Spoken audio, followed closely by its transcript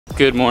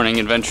Good morning,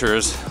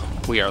 adventurers.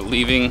 We are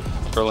leaving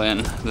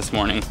Berlin this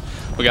morning.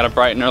 We got up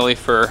bright and early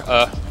for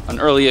an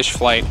early-ish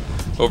flight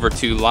over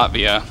to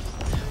Latvia.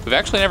 We've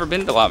actually never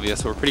been to Latvia,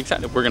 so we're pretty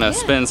excited. We're gonna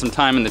spend some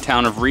time in the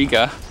town of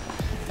Riga,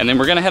 and then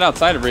we're gonna head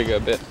outside of Riga a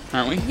bit,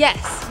 aren't we?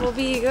 Yes, we'll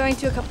be going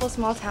to a couple of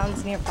small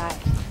towns nearby.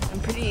 I'm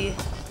pretty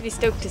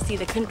stoked to see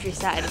the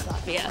countryside of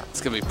Latvia.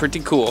 It's gonna be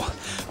pretty cool.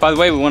 By the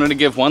way, we wanted to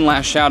give one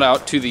last shout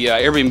out to the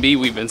Airbnb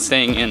we've been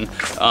staying in.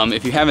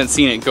 If you haven't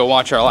seen it, go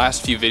watch our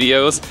last few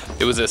videos.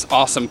 It was this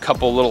awesome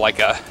couple little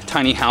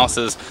tiny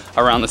houses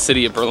around the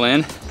city of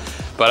Berlin.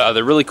 But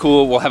they're really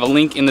cool. We'll have a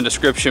link in the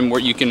description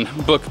where you can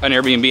book an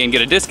Airbnb and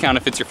get a discount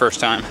if it's your first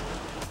time.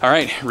 All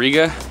right,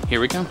 Riga, here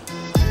we come.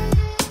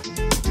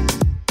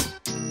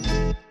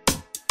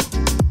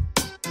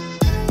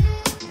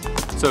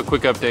 So a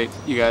quick update,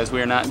 you guys,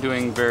 we are not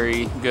doing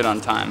very good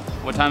on time.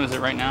 What time is it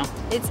right now?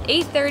 It's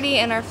 8:30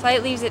 and our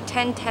flight leaves at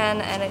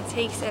 10:10 and it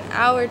takes an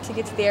hour to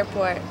get to the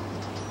airport.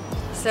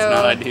 So, it's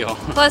not ideal.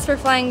 Plus we're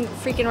flying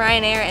freaking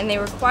Ryanair and they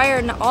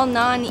require all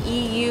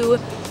non-EU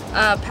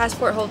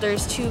passport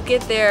holders to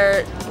get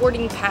their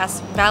boarding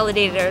pass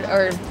validated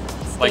or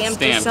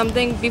stamped or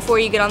something before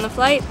you get on the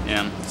flight.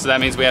 Yeah, so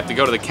that means we have to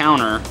go to the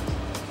counter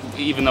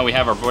even though we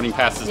have our boarding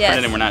passes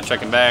printed and we're not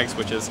checking bags,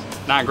 which is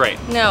not great.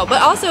 No,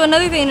 but also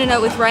another thing to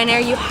note with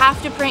Ryanair, you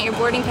have to print your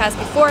boarding pass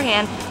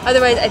beforehand.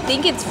 Otherwise, I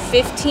think it's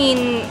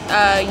 15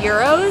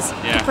 euros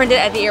to print it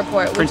at the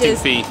airport, which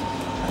is fee.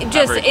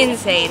 Just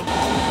insane.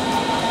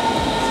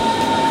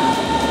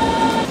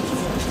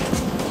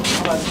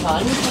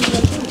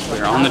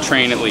 We're on the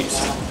train at least.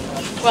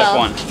 Well, Step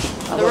one.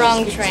 The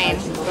wrong train,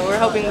 but we're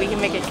hoping we can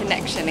make a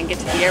connection and get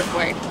to the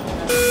airport.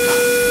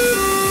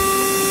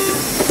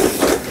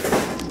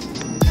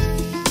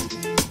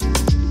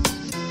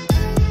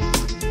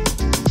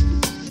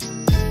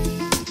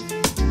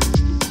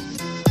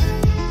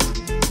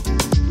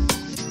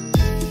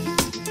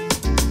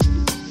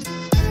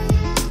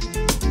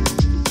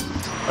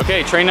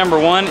 Okay, train number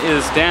 1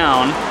 is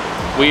down.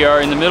 We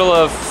are in the middle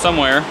of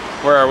somewhere.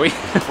 Where are we?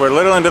 We're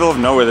literally in the middle of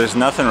nowhere. There's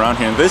nothing around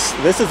here. This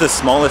is the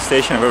smallest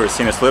station I've ever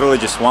seen. It's literally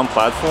just one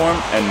platform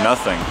and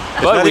nothing.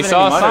 But we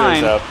saw a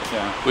sign.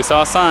 Yeah. We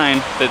saw a sign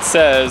that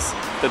says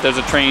that there's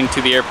a train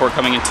to the airport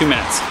coming in 2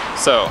 minutes.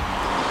 So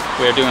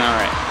we are doing all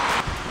right.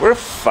 We're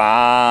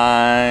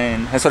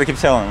fine. That's what I keep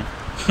telling them.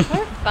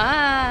 We're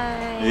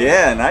fine.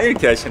 Yeah, now you're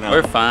catching up.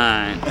 We're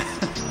fine.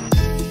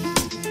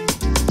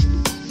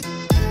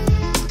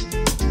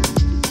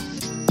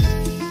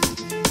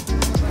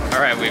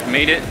 All right, we've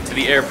made it to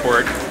the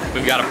airport.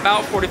 We've got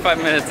about 45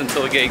 minutes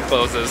until the gate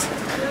closes.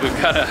 We've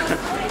got to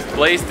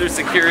blaze through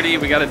security.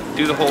 We got to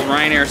do the whole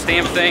Ryanair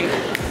stamp thing,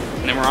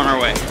 and then we're on our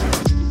way.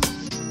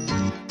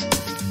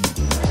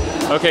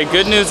 Okay,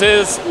 good news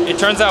is, it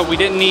turns out we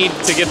didn't need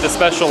to get the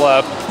special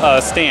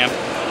stamp,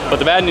 but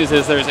the bad news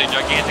is there's a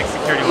gigantic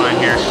security line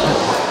here.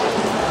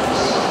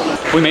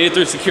 We made it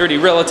through security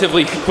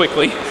relatively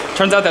quickly.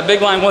 Turns out that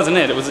big line wasn't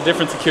it. It was a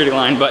different security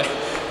line, but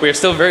we are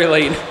still very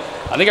late.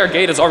 I think our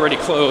gate is already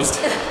closed.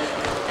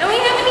 And we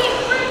haven't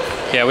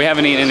eaten. Yeah, we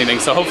haven't eaten anything,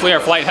 so hopefully our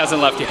flight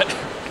hasn't left yet.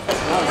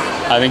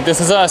 I think this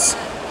is us.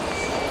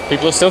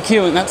 People are still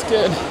queuing, that's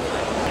good.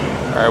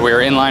 All right, we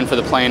are in line for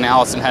the plane.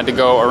 Allison had to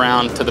go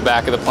around to the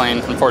back of the plane.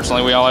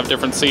 Unfortunately, we all have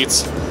different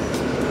seats.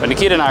 But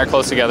Nikita and I are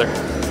close together.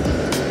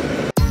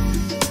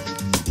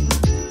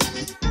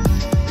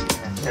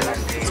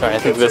 Sorry, I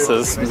think this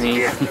is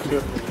me.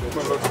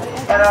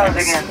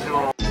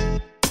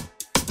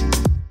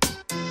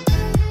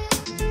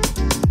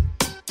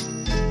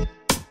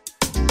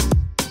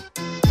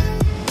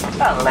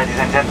 Ladies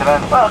and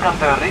gentlemen, welcome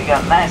to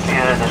Riga. Nicely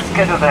the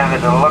scheduled time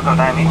with the local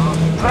time is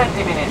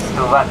 20 minutes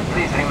to 1.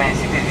 Please remain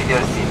seated with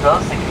your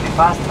seatbelts securely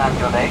fastened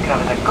until the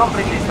aircraft is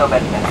completely stopped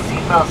and the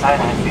seatbelt sign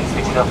has been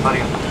switched off for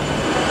you.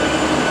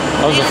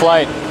 How was the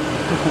flight?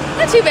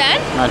 Not too bad.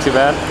 Not too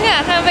bad?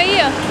 Yeah, how about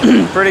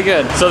you? Pretty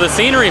good. So the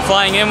scenery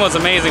flying in was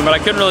amazing, but I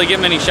couldn't really get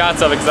many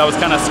shots of it because I was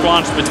kind of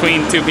squanched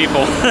between two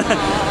people.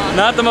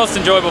 Not the most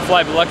enjoyable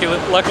flight, but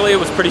luckily it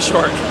was pretty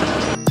short.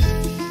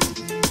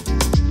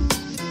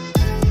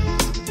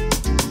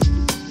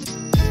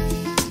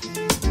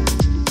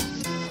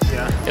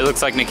 It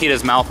looks like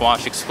Nikita's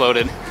mouthwash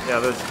exploded. Yeah,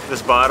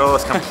 this bottle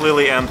is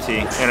completely empty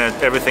and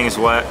everything is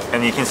wet,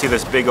 and you can see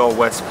this big old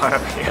wet spot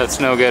up here. That's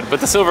no good. But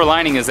the silver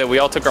lining is that we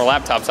all took our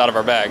laptops out of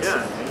our bags.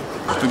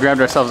 Yeah. We grabbed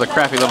ourselves a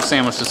crappy little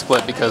sandwich to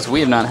split because we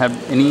have not had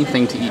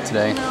anything to eat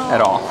today at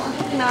all.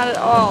 Not at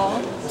all.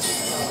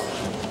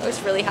 It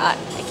was really hot.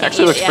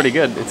 Actually looks pretty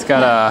good. It's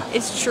got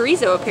It's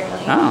chorizo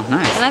apparently. Oh,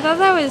 nice. And I thought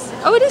that was,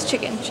 oh, it is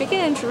chicken. Chicken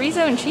and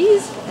chorizo and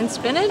cheese and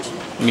spinach.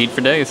 Meat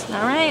for days.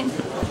 All right.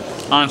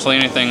 Honestly,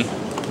 anything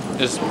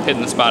is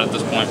hitting the spot at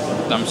this point.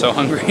 I'm so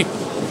hungry.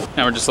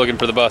 Now we're just looking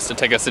for the bus to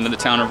take us into the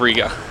town of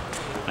Riga.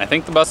 And I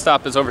think the bus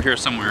stop is over here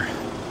somewhere.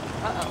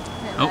 Uh-oh.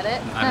 Is Oh, that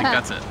it? I think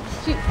that's it.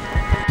 Shoot.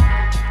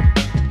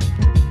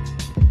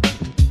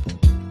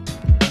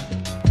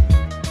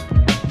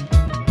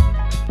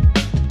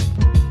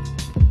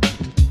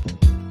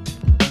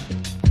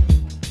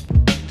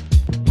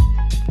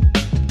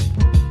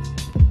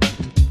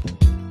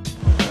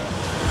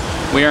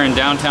 We are in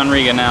downtown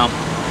Riga now.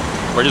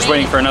 We're just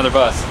waiting for another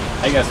bus.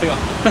 How you guys feeling?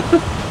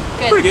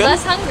 Good. Pretty good.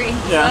 Less hungry.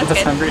 Yeah, so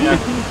less hungry.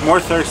 Yeah. More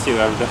thirsty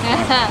though,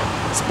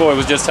 definitely. This boy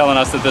was just telling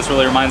us that this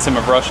really reminds him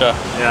of Russia.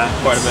 Yeah,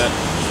 quite a bit.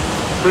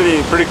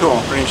 Pretty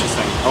cool. Pretty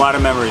interesting. A lot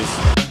of memories.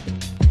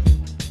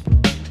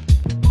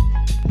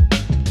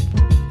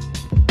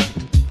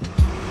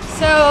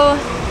 So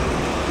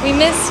we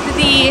missed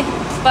the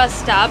bus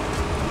stop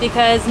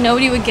because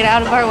nobody would get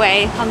out of our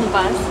way on the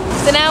bus.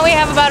 So now we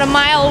have about a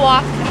mile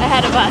walk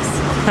ahead of us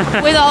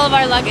with all of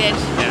our luggage.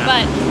 Yeah.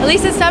 But at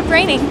least it stopped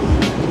raining.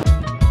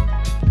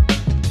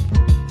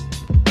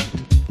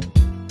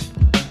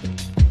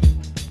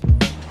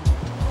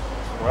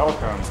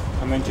 Welcome.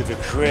 Come into the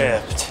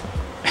crypt.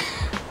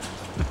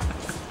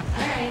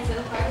 Alright,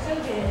 so far so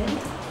good.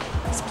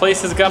 This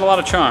place has got a lot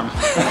of charm.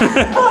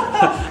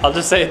 I'll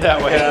just say it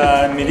that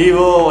way.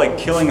 Medieval, like,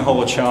 killing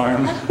hole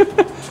charm.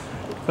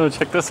 Oh,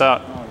 check this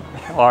out.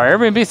 Well, our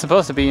Airbnb is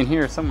supposed to be in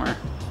here somewhere.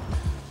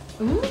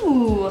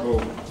 Ooh.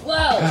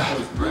 Whoa.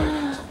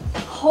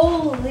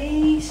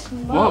 Holy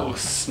smokes. Whoa,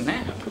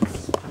 snap.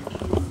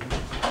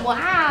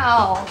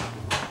 Wow.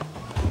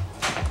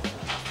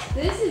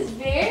 This is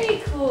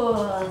very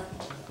cool.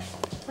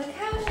 Look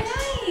how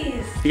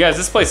nice. You guys,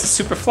 this place is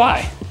super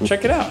fly.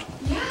 Check it out.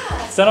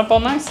 Yeah. Set up all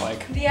nice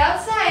like. The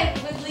outside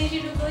would lead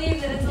you to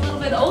believe that it's a little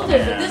bit older,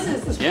 but this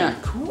is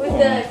cool. with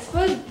the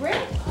exposed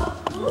brick.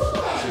 Oh, cool.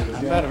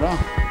 Not bad at all.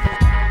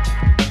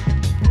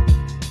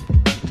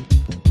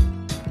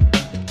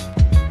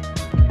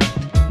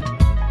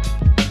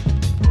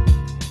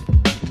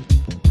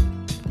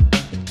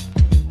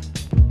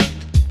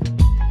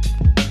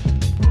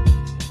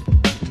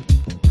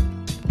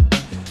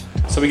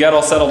 So we got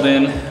all settled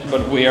in,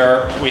 but we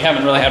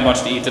haven't really had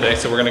much to eat today,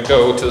 so we're gonna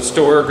go to the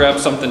store, grab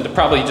something to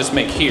probably just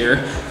make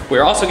here.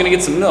 We're also gonna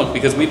get some milk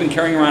because we've been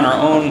carrying around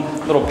our own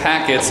little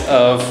packets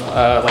of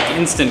like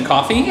instant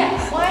coffee. Yeah,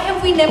 why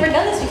have we never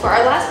done this before?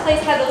 Our last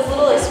place had those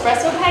little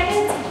espresso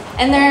packets,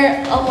 and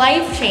they're a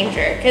life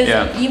changer because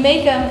you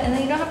make them and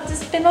then you don't have to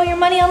spend all your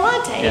money on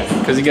lattes. Yeah,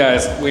 because you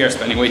guys, we are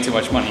spending way too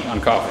much money on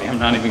coffee. I'm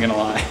not even gonna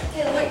lie.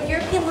 Yeah,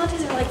 European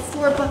lattes are like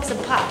 $4 a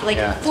pop, like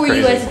Yeah, 4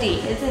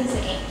 USD. It's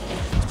insane.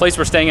 The place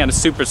we're staying at is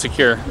super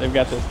secure. They've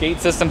got this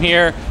gate system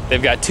here.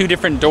 They've got 2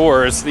 different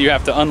doors that you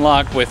have to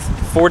unlock with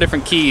 4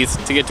 different keys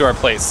to get to our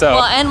place. So,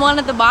 well, and one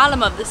at the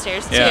bottom of the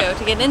stairs too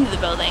to get into the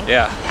building.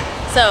 Yeah.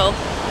 So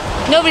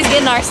nobody's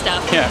getting our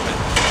stuff. Yeah.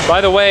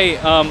 By the way,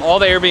 all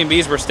the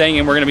Airbnbs we're staying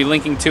in, we're going to be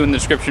linking to in the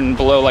description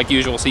below like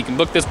usual. So you can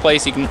book this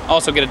place. You can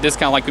also get a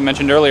discount like we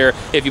mentioned earlier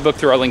if you book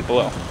through our link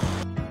below.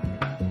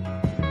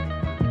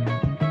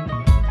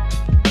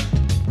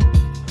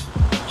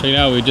 Check it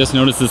out. We just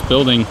noticed this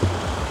building.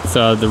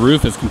 The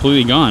roof is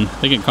completely gone. I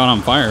think it caught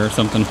on fire or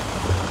something.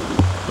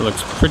 It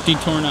looks pretty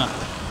torn up.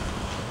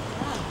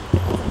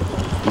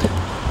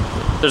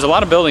 There's a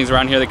lot of buildings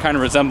around here that kind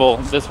of resemble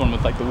this one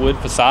with like the wood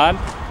facade.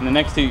 And the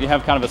next two you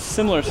have kind of a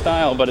similar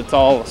style, but it's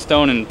all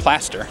stone and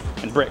plaster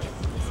and brick.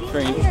 It's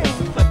very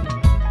interesting.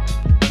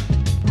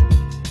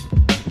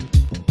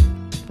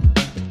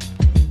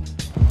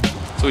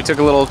 So we took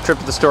a little trip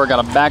to the store, got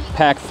a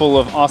backpack full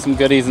of awesome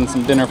goodies and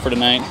some dinner for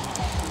tonight.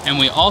 And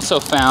we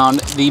also found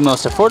the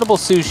most affordable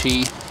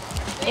sushi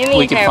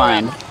we could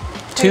find.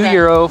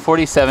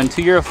 €2.47,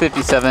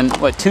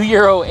 €2.57, what,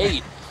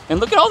 €2.08.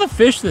 And look at all the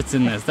fish that's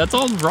in this. That's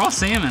all raw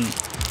salmon.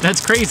 That's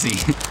crazy.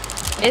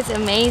 It's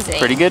amazing.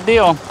 Pretty good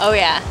deal. Oh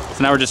yeah.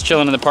 So now we're just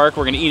chilling in the park.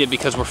 We're gonna eat it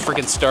because we're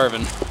freaking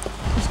starving.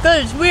 It's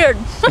good, it's weird.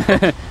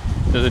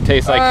 Does it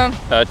taste like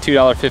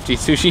 $2.50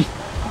 sushi?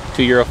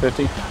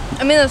 €2.50?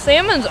 I mean, the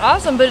salmon's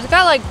awesome, but it's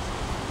got like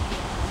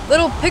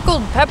little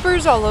pickled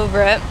peppers all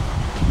over it.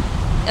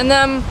 And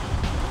then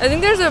I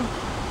think that's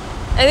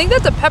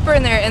a pepper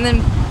in there, and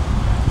then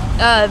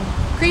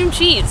cream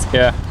cheese.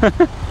 Yeah.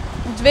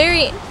 It's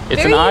very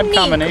an odd unique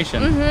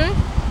combination.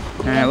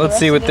 Mm-hmm. All right, let's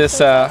see what this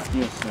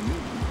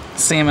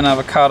salmon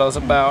avocado is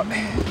about.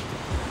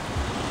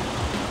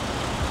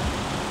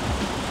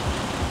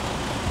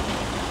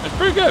 It's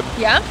pretty good.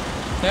 Yeah?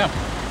 Yeah.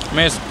 I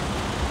mean, it's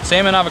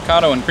salmon,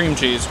 avocado, and cream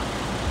cheese.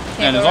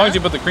 And as long as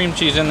you put the cream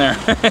cheese in there,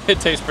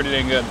 it tastes pretty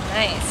dang good.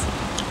 Nice.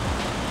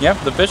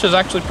 Yep, the fish is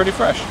actually pretty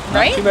fresh.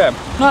 Right? Not too bad.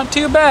 Not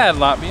too bad,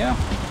 Latvia.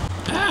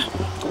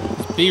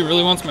 This bee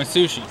really wants my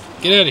sushi.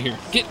 Get out of here.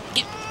 Get.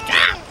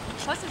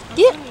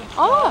 Yeah.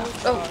 Oh.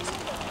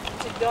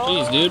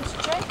 Jeez, dude.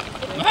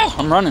 Oh,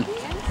 I'm running.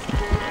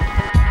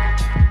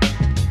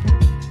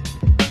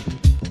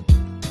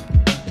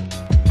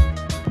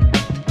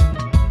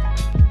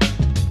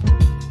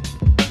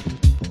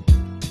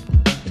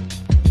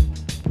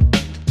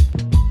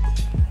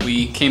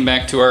 We came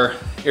back to our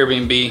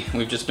Airbnb.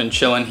 We've just been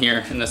chilling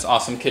here in this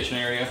awesome kitchen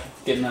area,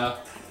 getting a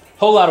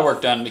whole lot of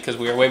work done because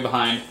we are way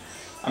behind.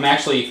 I'm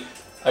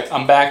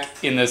back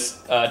in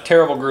this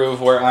terrible groove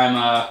where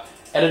I'm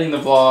editing the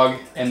vlog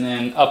and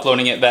then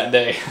uploading it that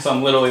day. So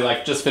I'm literally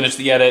like just finished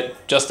the edit,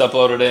 just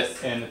uploaded it,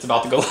 and it's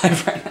about to go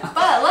live right now.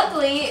 But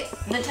luckily,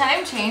 the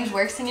time change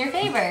works in your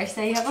favor,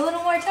 so you have a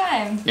little more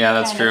time. Yeah,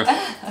 that's true.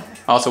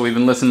 Also, we've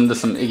been listening to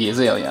some Iggy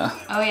Azalea.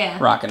 Oh yeah.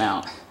 Rocking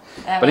out.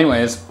 But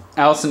anyways,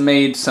 Allison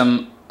made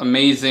some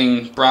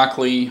amazing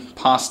broccoli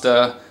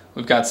pasta.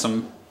 We've got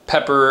some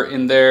pepper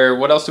in there.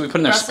 What else do we put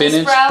in there?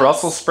 Spinach,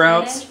 Brussels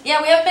sprouts. Spinach.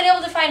 Yeah, we haven't been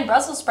able to find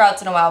Brussels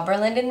sprouts in a while.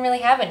 Berlin didn't really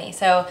have any,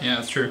 so yeah,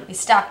 that's true. We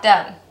stocked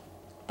up.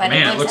 But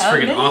man, it looks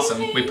freaking awesome.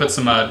 We put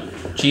some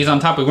cheese on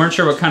top. We weren't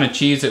sure what kind of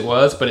cheese it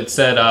was, but it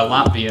said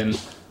Latvian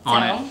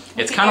on it.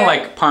 It's kind of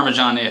like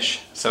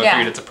Parmesan-ish, so I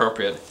figured it's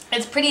appropriate.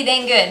 It's pretty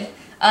dang good.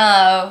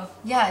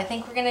 Yeah, I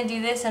think we're gonna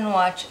do this and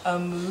watch a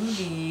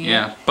movie.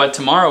 Yeah, but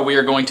tomorrow we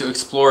are going to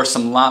explore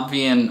some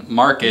Latvian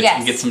markets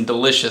and get some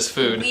delicious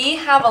food. We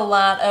have a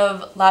lot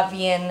of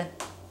Latvian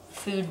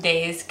food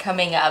days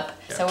coming up,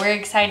 so we're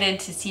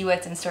excited to see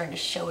what's in store and to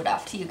show it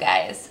off to you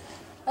guys.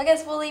 I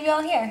guess we'll leave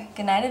y'all here.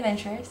 Good night,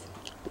 adventurers.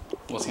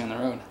 We'll see you on the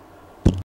road.